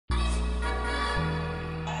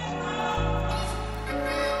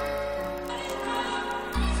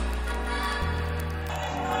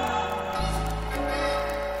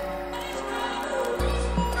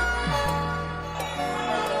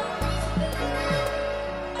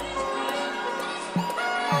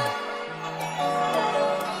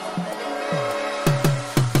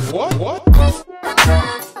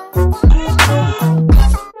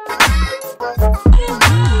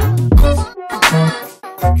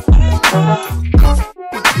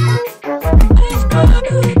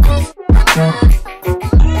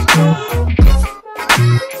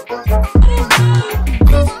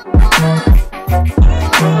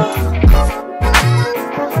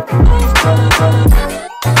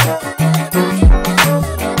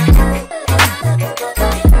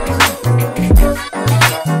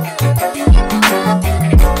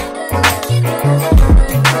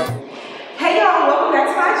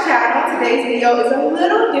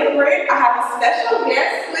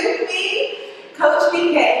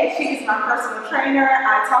Personal trainer.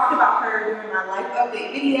 I talked about her during my life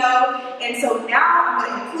update video, and so now I'm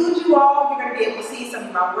going to include you all. You're going to be able to see some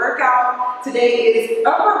of my workout. Today is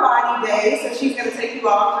upper body day, so she's going to take you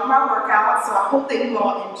all through my workout. So I hope that you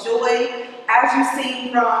all enjoy. As you've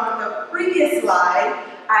seen from the previous slide,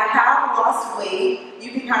 I have lost weight.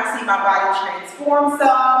 You can kind of see my body transform some.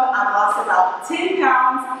 I've lost about 10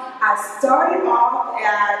 pounds. I started off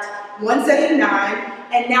at 179,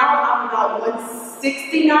 and now I'm about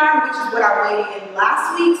 169, which is what I weighed in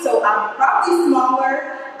last week. So I'm probably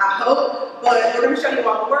smaller, I hope, but we're going to show you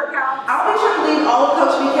all the workout. I'll be sure to leave all of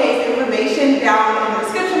Coach BK's information down in the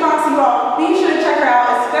description box. You all be sure to check her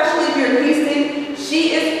out, especially if you're in Houston.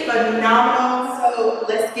 She is phenomenal, so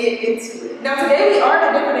let's get into it. Now today we are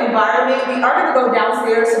in a different environment. We are going to go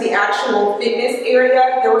downstairs to the actual fitness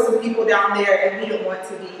area. There were some people down there and we didn't want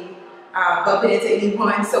to be bumping into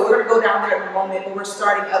anyone, so we're going to go down there in a moment, but we're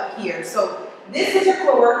starting up here. So this is your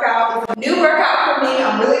core workout. It's a new workout for me.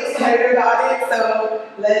 I'm really excited about it, so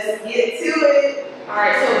let's get to it.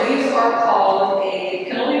 Alright, so these are called a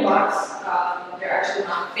penalty box. They're actually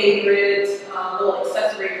my favorite little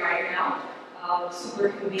accessory right now. Super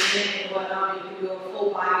convenient and whatnot. You can do a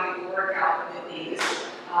full body workout with these.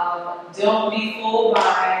 Don't be fooled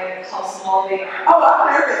by how small they are. Oh, I'm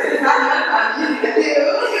nervous. It's not you can do.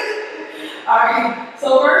 Alright, so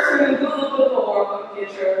first we're going to do a little bit of a warm-up,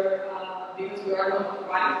 get your, because we are going to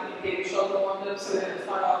provide you get your shoulder warmed up, so we're going to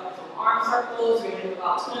start off with some arm circles. We're going to do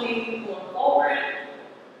about 20 going forward.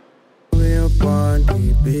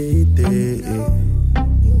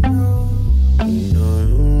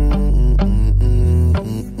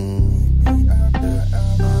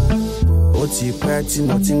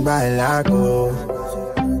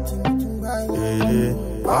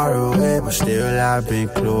 Far away, but still I've been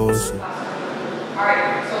close.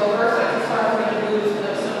 Alright, so first exercise we're going to do is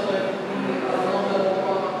similar to a little bit of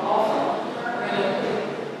warm-up also. We're going to put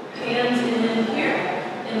hands in here,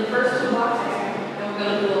 in the first two boxes, and we're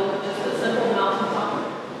going to do just a simple mountain pump.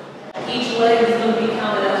 Each leg is going to be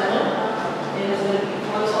counted as one, and it's going to be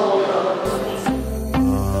one total of 15.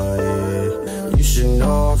 Yeah. You should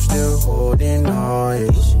know I'm still holding on.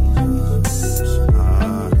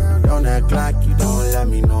 Don't act like you don't love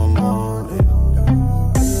me no more.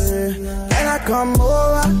 Can I come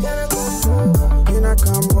over? Can I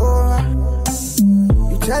come over?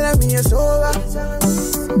 You telling me it's over?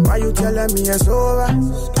 Why you telling me it's over?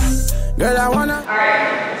 Girl, I wanna.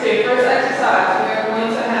 Alright, so your first exercise, we're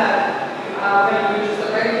going to have, we're going to do just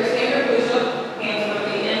a regular standard push-up. Hands are going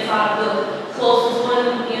to be inside the closest one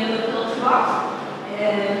in the penalty box.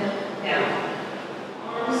 And down.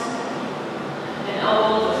 Arms and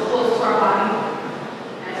elbows as close to our body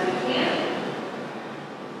as we can.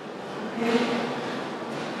 Okay.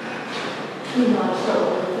 You know,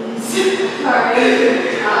 shoulder, please. Alright.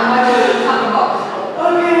 I might do the top box.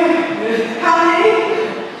 Okay. How many?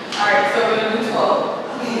 Alright, so we're going to do 12.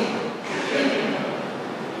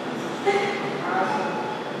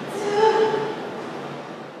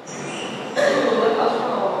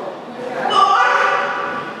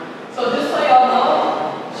 So just so y'all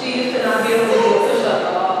know, she used to not be able to do a push-up at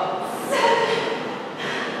all.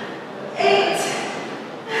 8,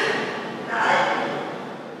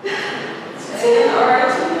 9, 10. Alright,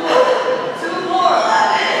 two more.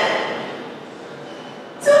 11,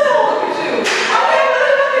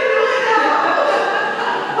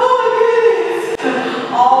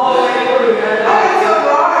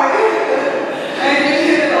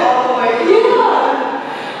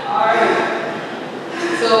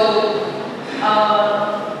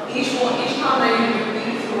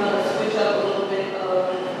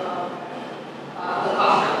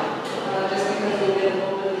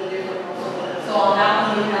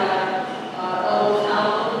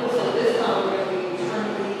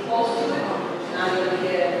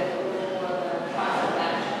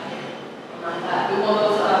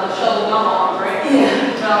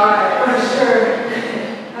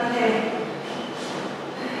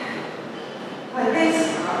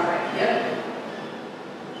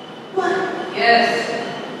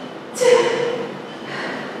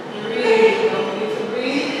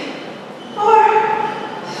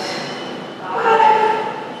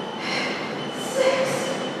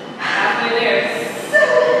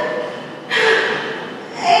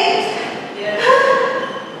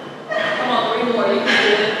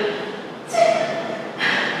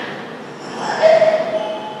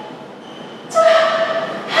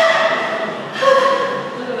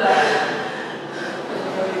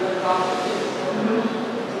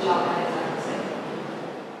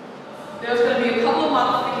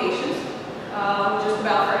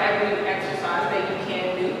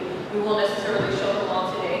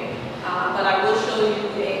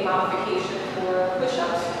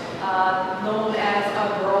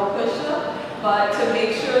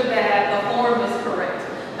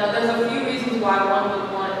 there's a few reasons why one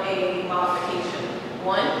would want a modification.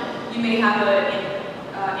 One, you may have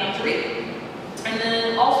an injury, and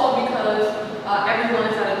then also because everyone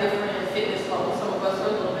is at a different fitness level. Some of us are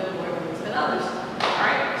a little bit more advanced than others. All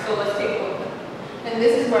right, so let's take a look. And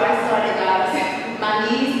this is where I started, guys. My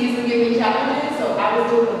knees used to give me challenges, so I was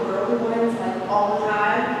doing the burly ones like all the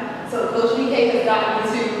time. So Coach BK has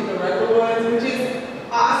gotten me to the regular ones, which is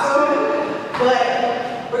awesome.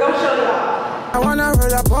 But we're gonna show y'all. I wanna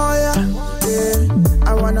roll up on ya, yeah.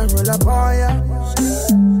 I wanna roll up on ya.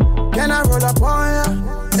 Can I roll up on ya?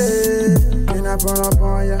 Yeah. Can I roll up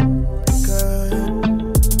on ya?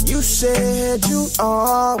 'Cause you said you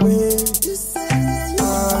always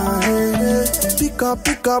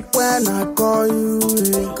pick up when I call you.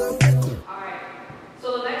 Yeah. Alright, so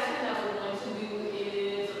the next thing that we're going to do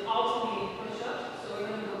is alternating push-ups. So we're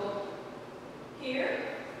going to go here,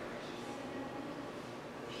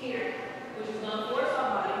 here, which is going to force our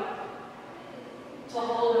body to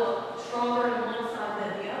hold up stronger on one side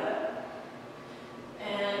than the other,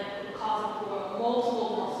 and cause for multiple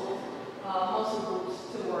muscle groups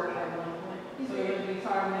to work at one point. So you're going to be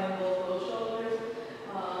targeting those shoulders,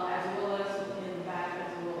 as well as in the back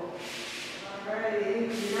as well. Alrighty,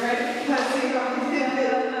 you ready? Let's see how we did it.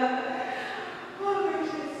 Oh,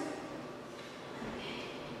 gracious.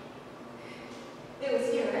 It was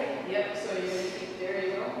here, right? Yep, so you're going to keep, there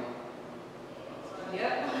you go.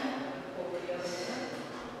 Yep, over the other side.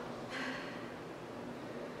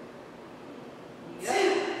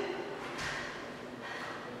 Yep.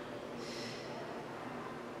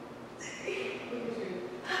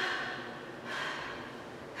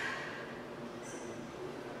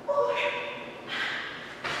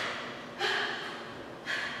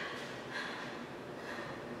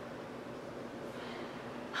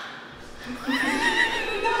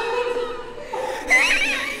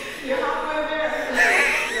 You're halfway there.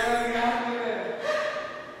 You're halfway there.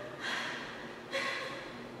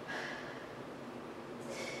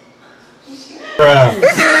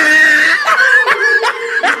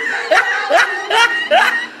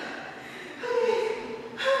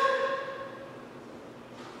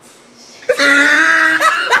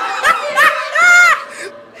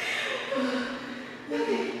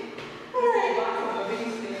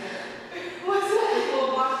 What's that?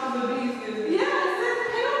 Little boxes of bees is Yeah, it says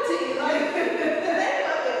penalty. Like, the name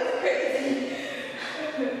of it is crazy.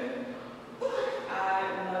 I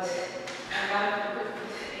love it. I got it for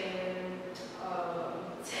Christmas and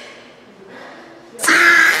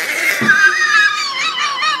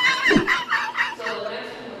so the next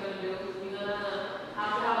thing we're gonna do is we're gonna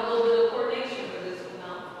have to have a little bit of coordination for this one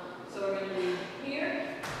now. So we're gonna do here.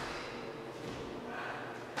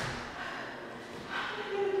 How am I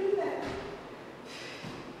gonna do that?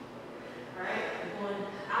 Alright, going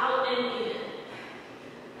out and in.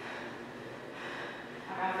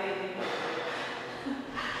 I got faith in you.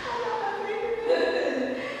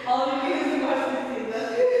 All you need is watch the scene.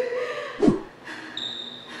 That's it.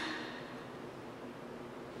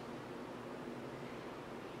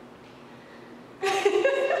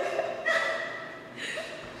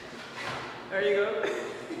 There you go.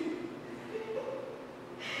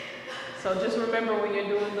 So just remember when you're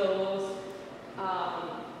doing those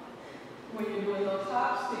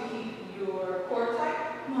tops to keep your core tight.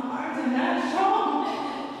 My arms are not strong.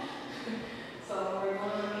 So we're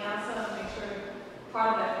going on the outside, make sure part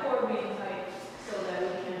of that core being tight so that we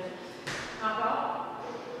can knock out.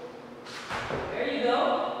 There you go.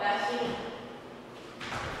 That's it.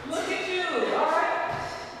 Look at you. All right.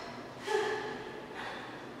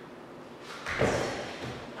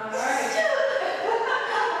 All right.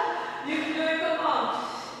 You can do it. Come on.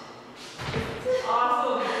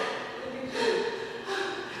 Awesome. Look at you.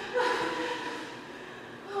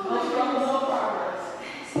 No struggle.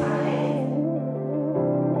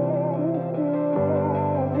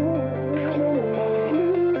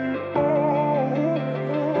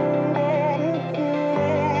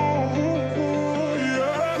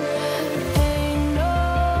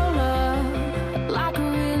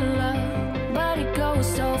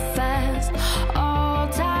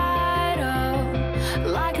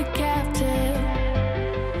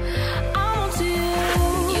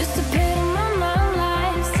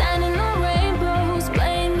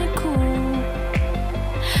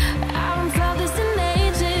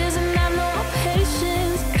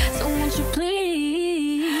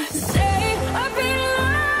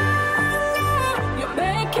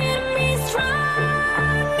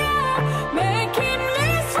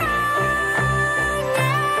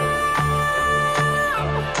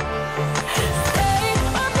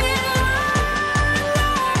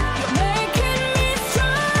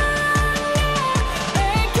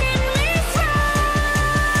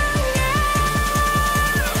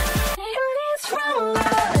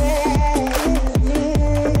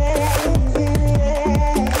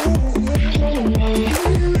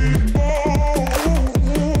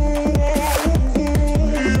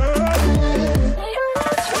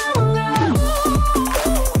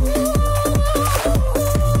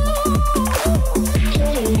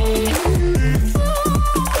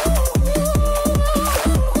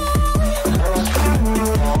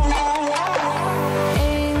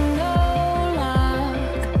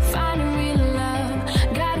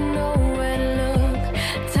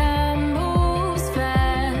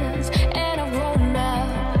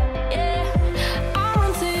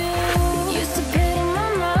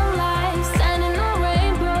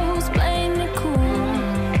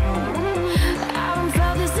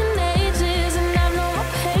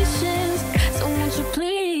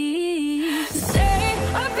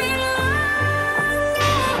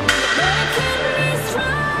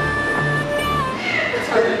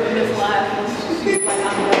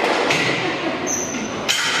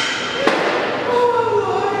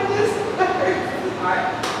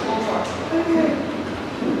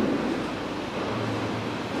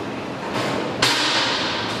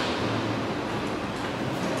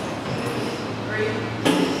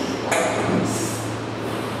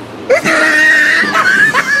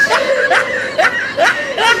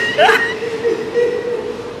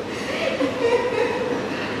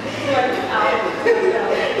 My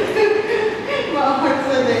arms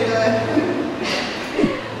are good.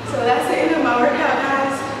 So that's the end of my workout,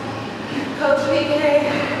 guys. Coach PK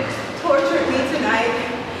tortured me tonight.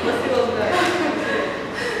 Let's see those guys.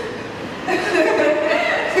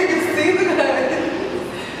 You can see the good.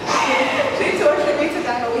 She tortured me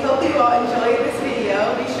tonight, but we hope you all enjoyed this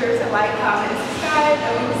video. Be sure to like, comment, and subscribe,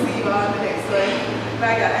 and we will see you all in the next one.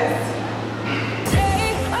 Bye, guys.